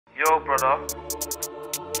Yo, brother,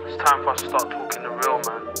 it's time for us to start talking the real,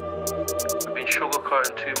 man. We've been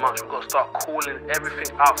sugarcoating too much. We've got to start calling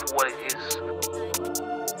everything out for what it is.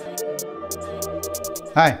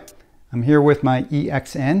 Hi, I'm here with my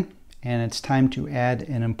EXN, and it's time to add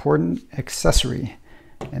an important accessory,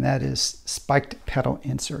 and that is spiked pedal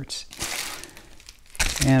inserts.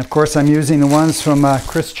 And of course I'm using the ones from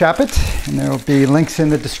Chris Chaput, and there will be links in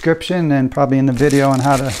the description and probably in the video on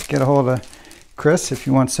how to get a hold of Chris if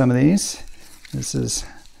you want some of these. This is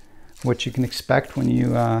what you can expect when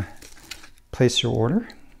you place your order.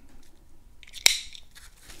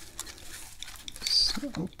 So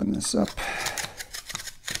open this up.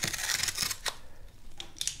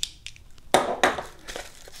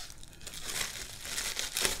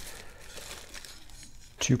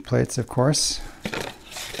 Two plates, of course.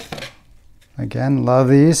 Again, love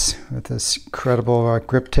these with this incredible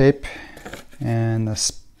grip tape and the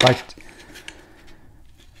spiked,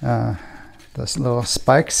 those little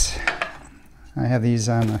spikes. I have these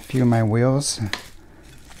on a few of my wheels.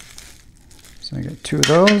 So I got two of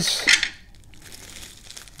those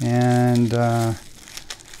and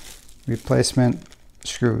replacement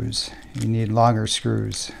screws. You need longer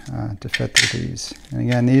screws to fit through these. And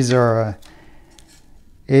again, these are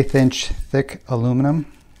 1/8 inch thick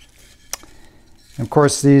aluminum. And of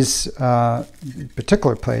course, these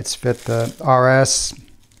particular plates fit the RS,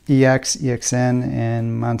 EX, EXN,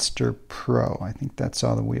 and Monster Pro. I think that's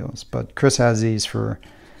all the wheels. But Chris has these for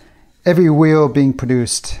every wheel being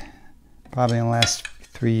produced, probably in the last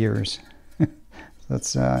 3 years.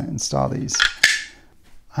 Let's install these.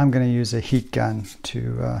 I'm going to use a heat gun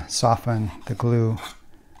to soften the glue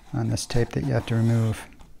on this tape that you have to remove.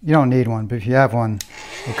 You don't need one, but if you have one,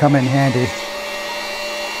 it'll come in handy.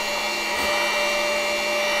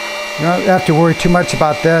 You don't have to worry too much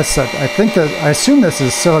about this. I assume this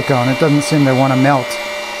is silicone. It doesn't seem to want to melt.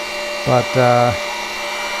 But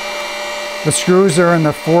the screws are in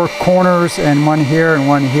the 4 corners, and one here and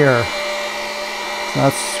one here. So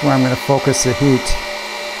that's where I'm going to focus the heat.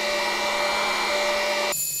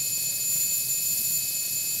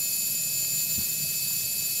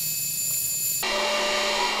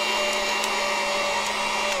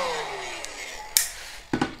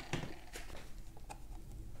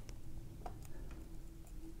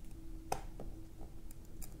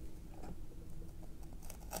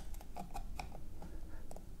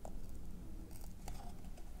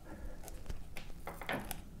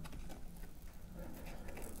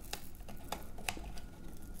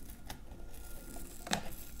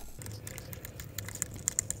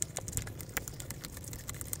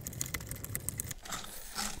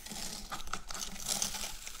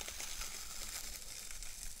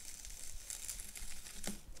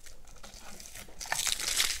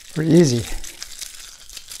 Pretty easy.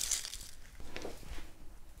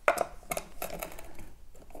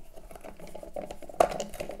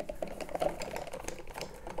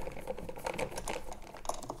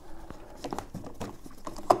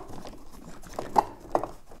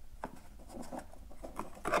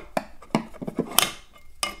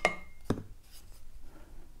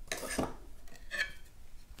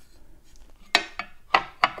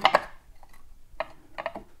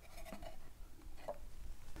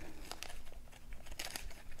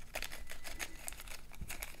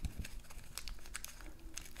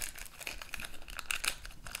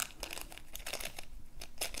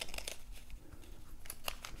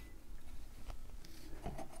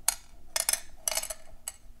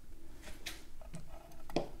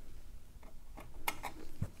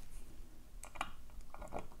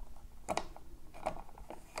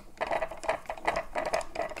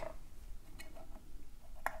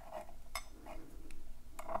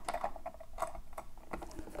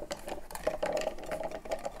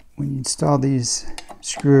 When you install these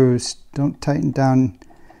screws, don't tighten down,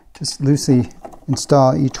 just loosely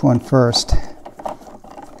install each one first,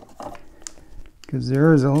 because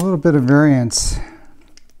there is a little bit of variance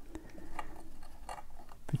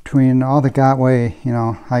between all the Gotway,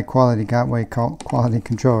 high quality Gotway quality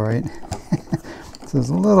control, right? So there's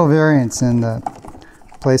a little variance in the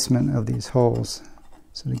placement of these holes.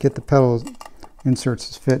 So to get the pedal inserts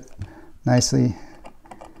to fit nicely,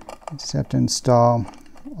 you just have to install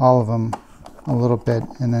all of them a little bit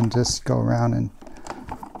and then just go around and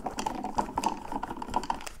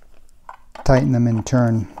tighten them in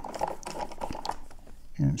turn,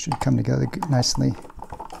 and it should come together nicely.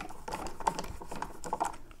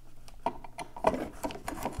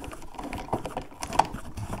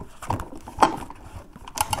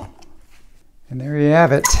 And there you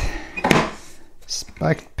have it,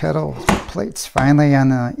 spiked pedal plates finally on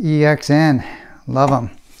the EXN. Love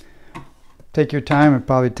them. take your time. It'll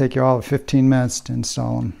probably take you all of 15 minutes to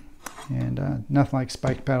install them. And nothing like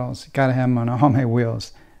spike pedals. Got to have them on all my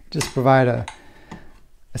wheels. Just provide a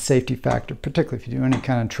safety factor, particularly if you do any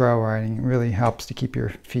kind of trail riding. It really helps to keep your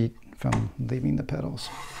feet from leaving the pedals.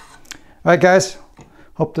 All right, guys.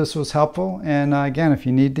 Hope this was helpful. And again, if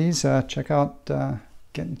you need these, check out,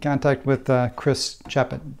 get in contact with Chris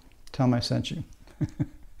Chaput. Tell him I sent you.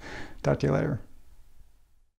 Talk to you later.